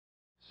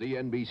See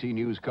NBC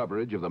News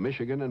coverage of the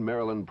Michigan and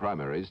Maryland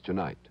primaries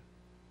tonight.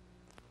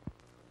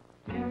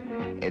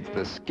 It's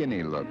the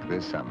skinny look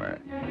this summer.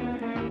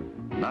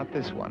 Not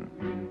this one.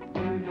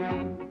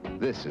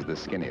 This is the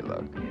skinny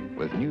look,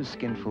 with new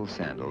skinful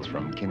sandals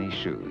from Kinney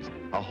Shoes.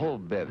 A whole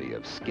bevy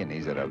of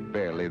skinnies that are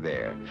barely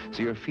there,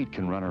 so your feet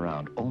can run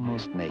around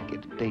almost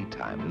naked,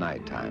 daytime,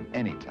 nighttime,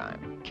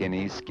 anytime.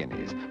 Kinney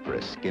skinnies, for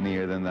a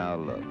skinnier than thou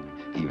look,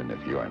 even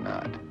if you are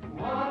not.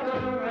 Walk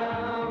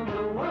around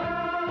the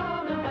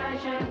world of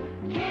fashion,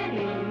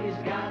 Kinney's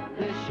got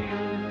the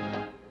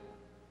shoes.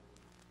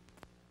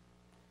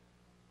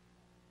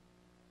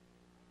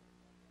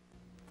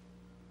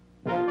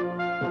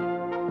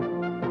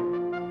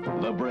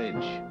 The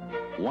bridge,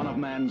 one of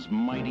man's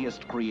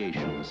mightiest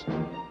creations.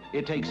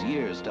 It takes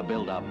years to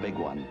build a big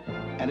one,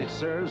 and it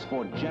serves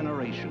for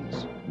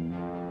generations.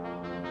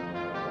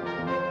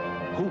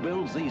 Who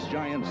builds these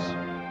giants?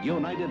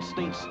 United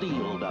States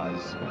Steel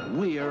does.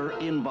 We're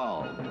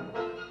involved.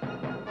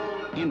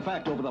 In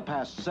fact, over the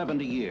past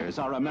 70 years,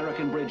 our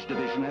American Bridge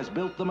Division has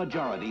built the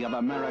majority of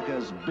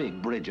America's big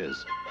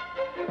bridges.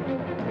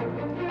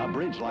 A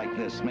bridge like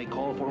this may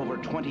call for over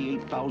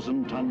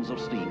 28,000 tons of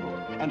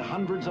steel and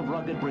hundreds of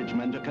rugged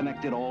bridgemen to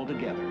connect it all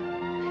together.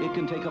 It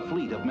can take a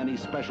fleet of many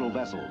special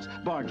vessels,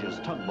 barges,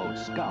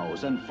 tugboats,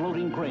 scows, and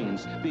floating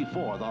cranes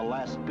before the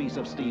last piece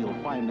of steel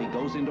finally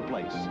goes into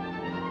place.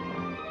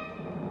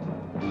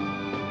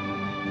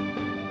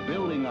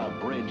 Building a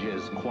bridge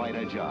is quite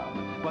a job,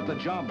 but the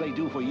job they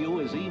do for you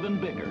is even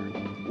bigger.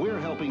 We're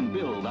helping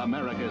build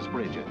America's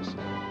bridges.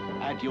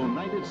 At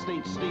United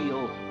States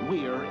Steel,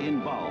 we're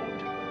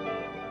involved.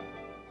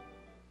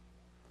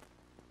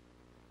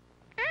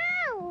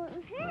 Ow!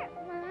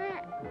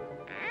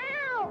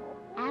 Ow!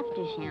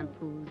 After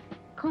shampoos,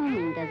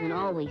 combing doesn't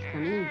always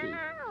come easy.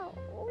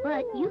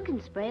 But you can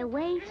spray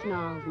away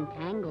snarls and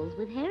tangles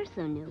with Hair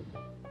So New.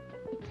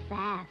 It's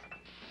fast,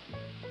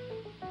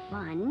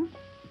 fun,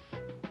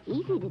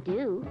 easy to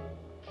do.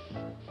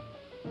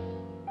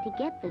 To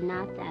get the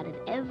knots out of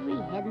every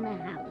head in the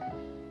house,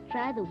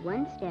 try the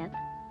one-step,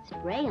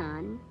 spray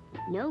on,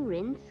 no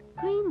rinse,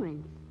 cream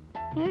rinse.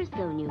 Hair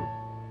So New.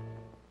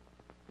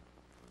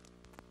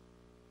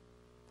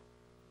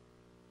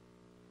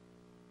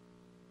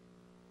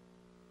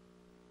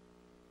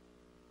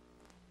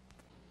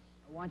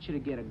 I want you to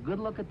get a good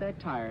look at that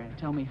tire and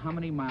tell me how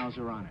many miles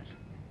are on it.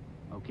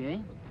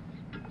 Okay?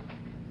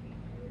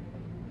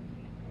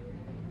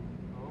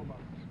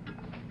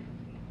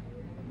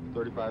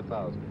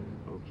 35,000.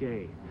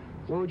 Okay.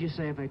 What would you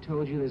say if I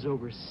told you there's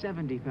over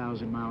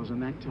 70,000 miles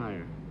on that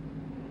tire?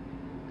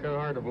 Kind of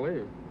hard to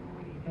believe.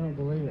 I don't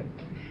believe it.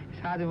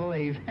 It's hard to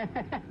believe.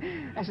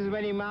 That's as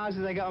many miles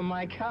as I got on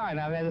my car,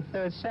 and I've had a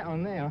third set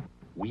on there.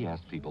 We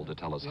asked people to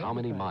tell us how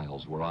many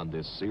miles were on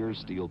this Sears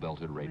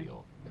steel-belted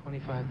radio.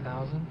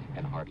 25,000.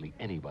 And hardly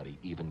anybody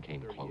even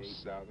came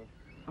close.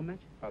 How much?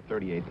 About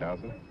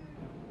 38,000.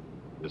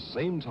 The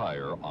same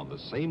tire on the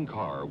same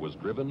car was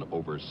driven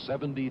over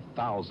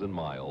 70,000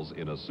 miles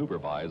in a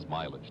supervised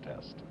mileage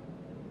test.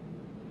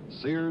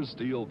 Sears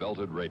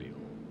steel-belted radial,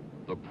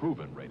 the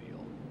proven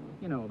radial.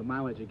 You know, the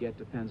mileage you get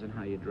depends on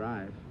how you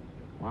drive.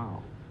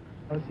 Wow.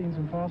 It seems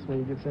impossible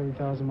you get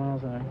 70,000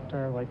 miles on a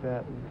tire like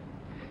that.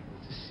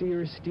 It's a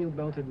Sears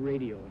steel-belted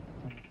radial.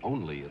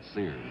 Only at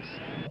Sears.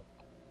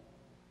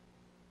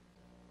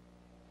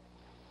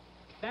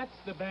 That's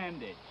the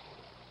bandage.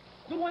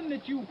 The one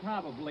that you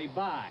probably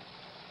buy.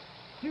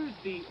 Here's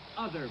the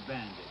other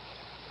bandage,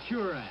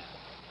 Curad.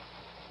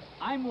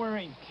 I'm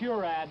wearing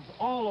Curads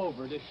all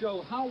over to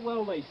show how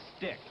well they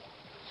stick.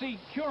 See,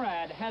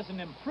 Curad has an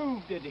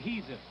improved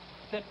adhesive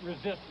that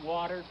resists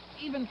water,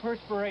 even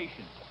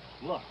perspiration.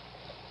 Look,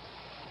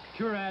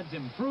 Curad's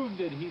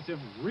improved adhesive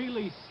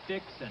really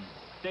sticks and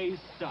stays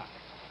stuck.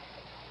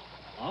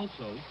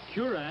 Also,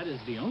 Curad is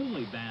the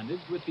only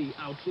bandage with the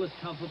ouchless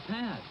Tougher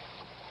pad.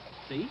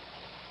 See?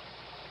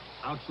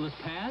 Ouchless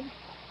pad,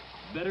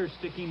 better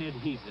sticking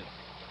adhesive.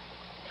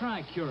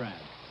 Try Curad,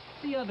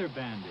 the other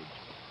bandage.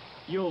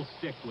 You'll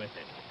stick with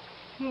it.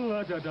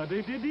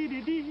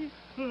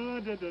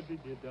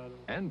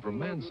 And for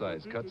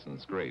man-sized cuts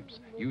and scrapes,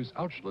 use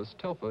ouchless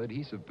Telfa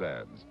adhesive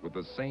pads with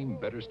the same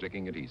better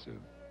sticking adhesive.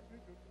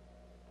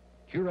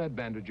 Curad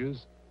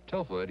bandages,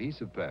 Telfa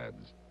adhesive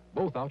pads,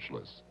 both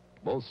ouchless,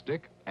 both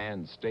stick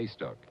and stay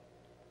stuck.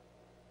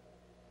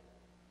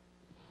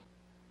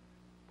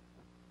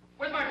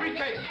 Where's my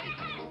briefcase?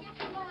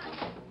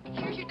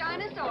 Here's your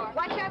dinosaur.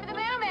 Watch out for the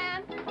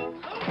mailman.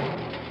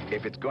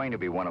 If it's going to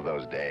be one of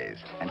those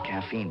days and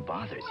caffeine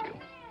bothers you,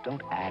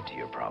 don't add to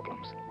your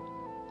problems.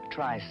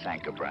 Try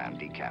Sanka brand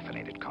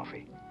decaffeinated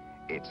coffee.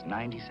 It's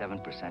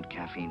 97%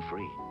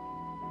 caffeine-free.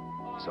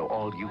 So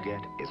all you get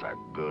is a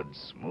good,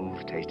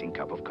 smooth-tasting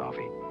cup of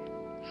coffee.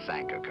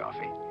 Sanka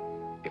coffee.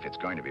 If it's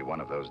going to be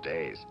one of those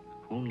days,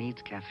 who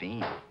needs caffeine?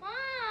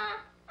 Ma,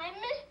 I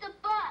missed the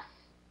bus.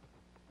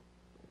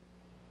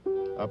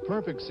 A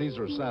perfect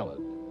Caesar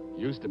salad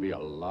used to be a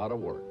lot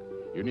of work.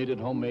 You needed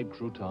homemade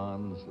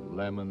croutons,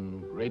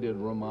 lemon, grated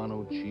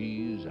Romano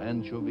cheese,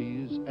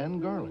 anchovies, and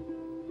garlic.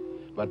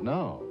 But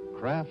now,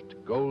 Kraft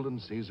Golden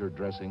Caesar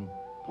dressing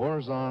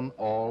pours on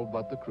all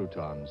but the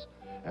croutons,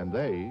 and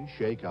they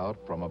shake out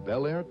from a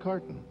Bel Air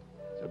carton.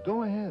 So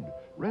go ahead,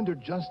 render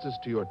justice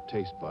to your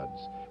taste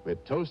buds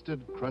with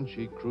toasted,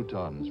 crunchy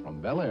croutons from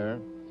Bel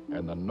Air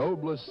and the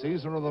noblest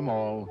Caesar of them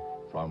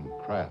all from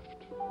Kraft.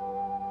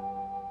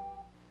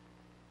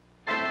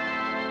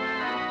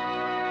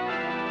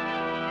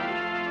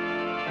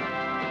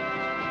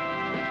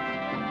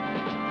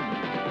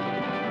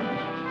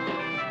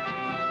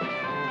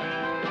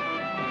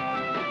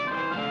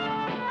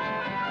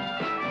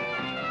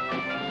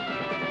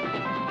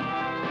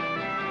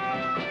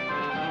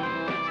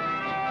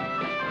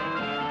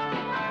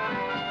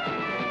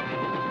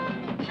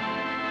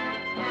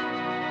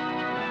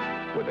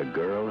 With a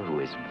girl who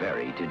is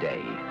very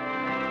today.